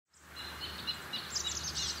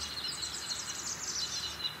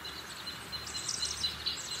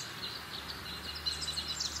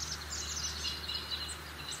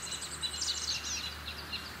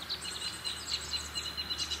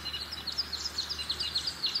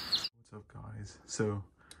guys. So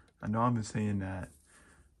I know I've been saying that.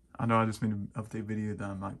 I know I just made an update video that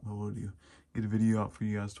I'm not going to get a video out for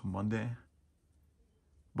you guys till Monday.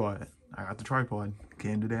 But I got the tripod.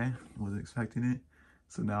 Came today. Wasn't expecting it.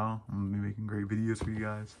 So now I'm gonna be making great videos for you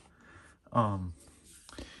guys.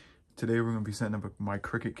 Today we're gonna be setting up my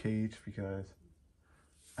cricket cage because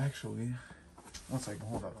actually, one second,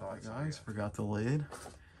 hold up, guys. Forgot the lid.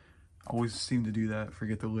 I always seem to do that.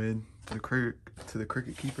 Forget the lid to the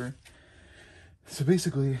cricket keeper. So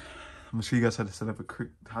basically, I'm gonna show you guys how to set up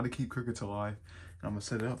how to keep crickets alive, and I'm gonna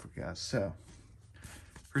set it up for you guys. So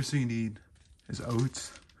first thing you need is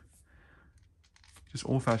oats. Just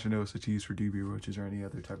old-fashioned oats that you use for dubia roaches or any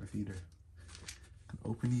other type of feeder.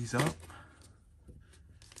 Open these up.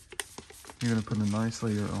 You're gonna put a nice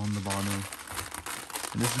layer on the bottom.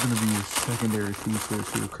 And this is gonna be your secondary food source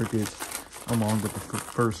for your crickets, along with the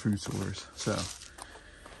first food source. So,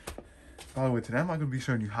 by the way, today I'm not gonna be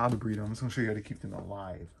showing you how to breed them. I'm just gonna show you how to keep them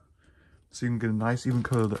alive. So you can get a nice even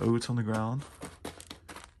coat of the oats on the ground.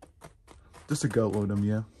 Just to gut load them,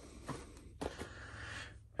 yeah.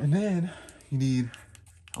 And then you need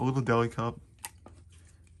a little deli cup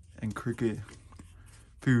and cricket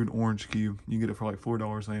food orange cube. You can get it for like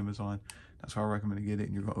 $4 on Amazon. That's how I recommend to get it.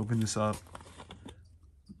 And you're gonna open this up.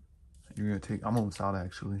 You're gonna take, I'm almost out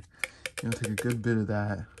actually. You're gonna take a good bit of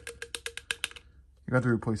that. You're gonna have to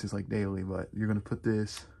replace this like daily, but you're gonna put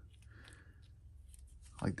this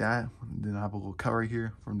like that. And then I have a little cut right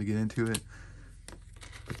here for them to get into it.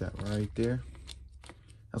 Put that right there.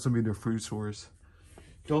 That's gonna be their food source.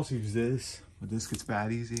 You can also use this, but this gets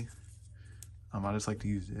bad easy. I just like to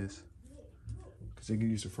use this because they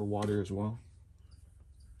can use it for water as well.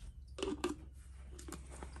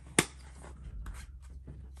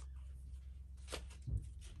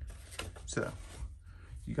 So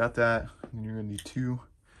you got that, and you're gonna need 2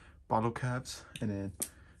 bottle caps and then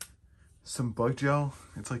some bug gel.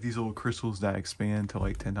 It's like these little crystals that expand to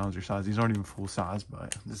like 10 times your size. These aren't even full size,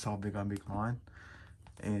 but this is how big I make mine.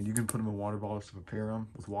 And you can put them in water bottles to prepare them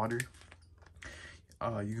with water.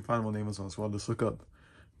 You can find them on Amazon as well. Just look up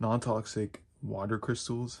non-toxic water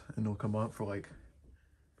crystals and they'll come up for like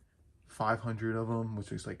 500 of them,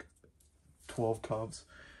 which is like 12 cups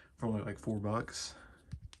for only like $4.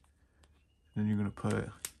 And then you're gonna put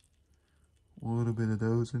a little bit of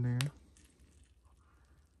those in there.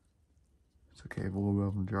 It's okay if a little bit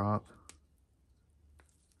of them drop.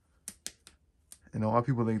 And a lot of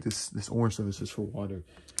people think this orange stuff is just for water.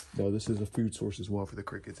 No, this is a food source as well for the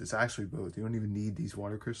crickets. It's actually both. You don't even need these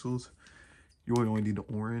water crystals. You really only need the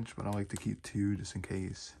orange, but I like to keep 2 just in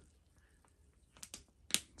case,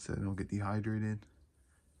 so they don't get dehydrated.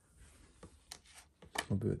 A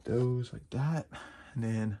little bit of those like that. And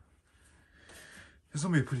then this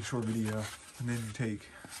will be a pretty short video. And then you take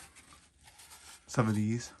some of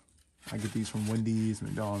these. I get these from Wendy's,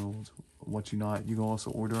 McDonald's, what you not. You can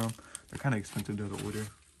also order them. They're kind of expensive though to order.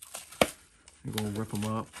 You're gonna rip them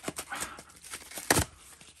up.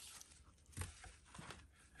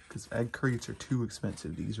 Because egg crates are too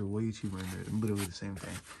expensive. These are way cheaper and they're literally the same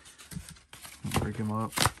thing. Break them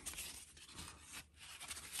up.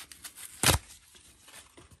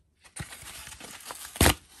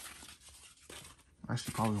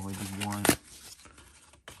 Actually, probably only do 1.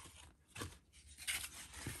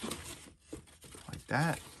 Like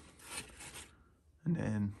that. And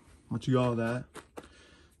then once you got all that,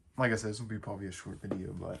 like I said, this will be probably a short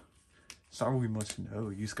video, but it's not really much to know.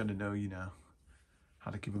 You just gotta know, you know,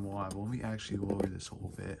 how to keep them alive. Well, let me actually lower this a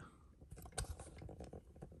little bit.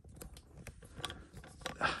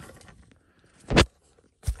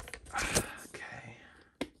 Okay.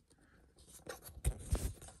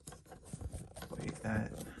 Wait,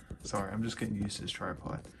 sorry, I'm just getting used to this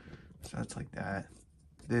tripod. So that's like that.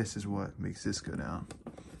 This is what makes this go down.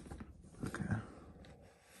 Okay.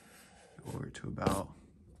 Lower it to about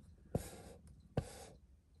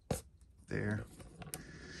there.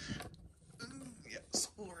 Yes,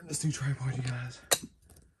 we're in this new tripod, you guys.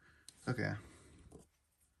 Okay.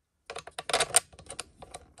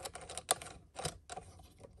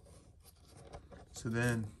 So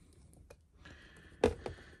then,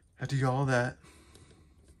 after you got all that,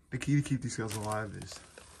 the key to keep these guys alive is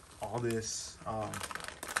all this.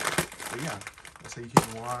 But yeah, that's how you keep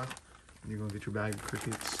them alive. And you're gonna get your bag of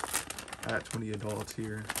crickets. I got 20 adults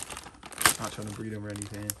here. Not trying to breed them or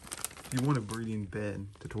anything. If you want a breeding bed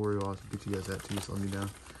tutorial, I'll get you guys that too, so let me know.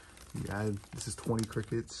 You add, this is 20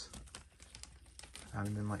 crickets. Add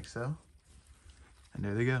them in like so. And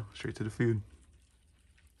there they go, straight to the food.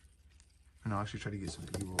 And I'll actually try to get some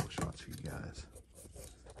B-roll shots for you guys.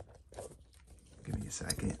 Give me a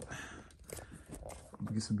second. I'm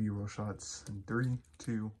gonna get some B-roll shots in 3,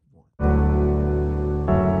 2,